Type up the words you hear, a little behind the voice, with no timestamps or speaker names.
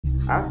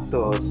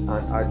Actors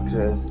and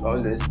actresses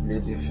always play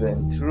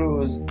different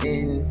roles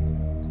in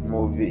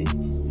movie.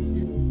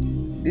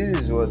 This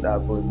is what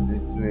happened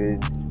between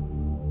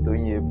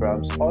Toyin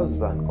Abraham's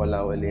husband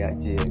Kolawole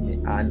Ajeyemi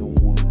and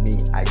Wunmi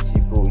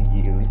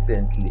Ajiboye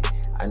recently,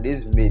 and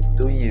this made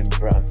Toyin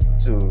Abraham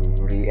to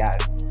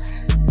react.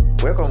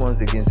 Welcome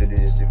once again to the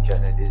YouTube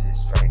channel. This is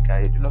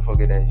Striker. Do not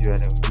forget that you will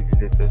give you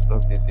the latest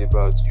update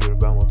about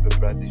Yoruba movie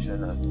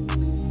practitioner.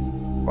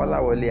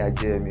 Kolawole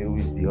Ajeyemi, who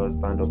is the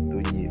husband of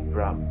Toyin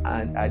Abraham,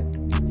 and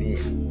Wunmi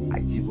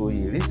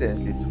Ajiboye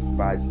recently took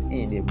part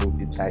in a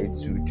movie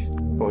titled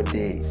Bode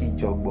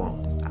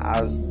Ijogbon,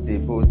 as they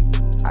both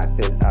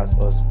acted as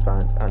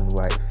husband and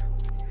wife.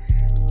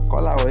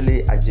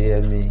 Kolawole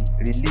Ajeyemi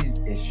released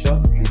a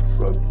short clip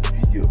from the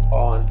video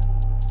on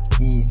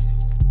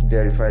his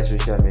verified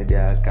social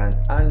media account,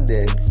 and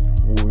then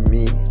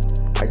Wunmi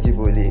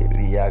Ajiboye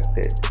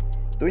reacted.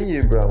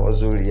 Toyin Abraham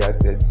also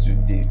reacted to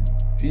the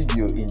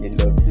video in a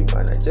lovely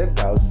manner. Check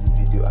out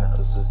the video and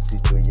also see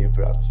Toyin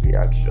Abraham's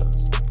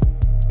reactions.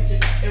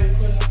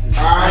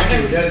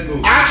 Alright, let's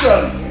go.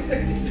 Action!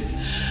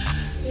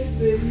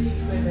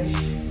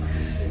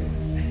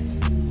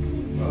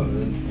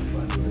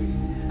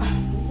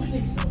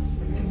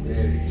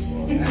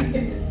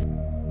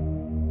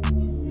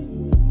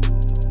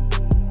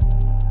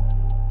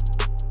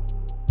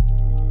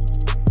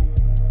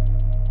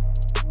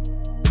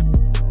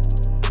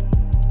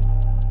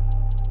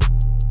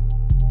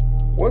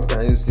 What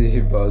can you say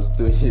about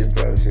Toyin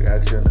Abraham's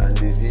reaction and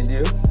the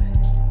video?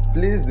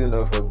 Please do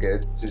not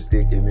forget to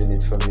take a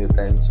minute from your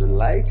time to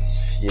like,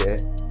 share,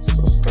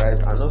 subscribe,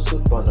 and also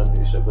turn on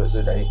the bell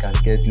so that you can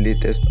get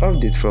latest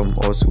updates from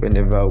us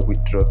whenever we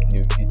drop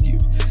new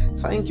videos.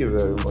 Thank you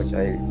very much.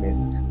 I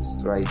remain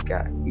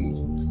Striker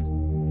E.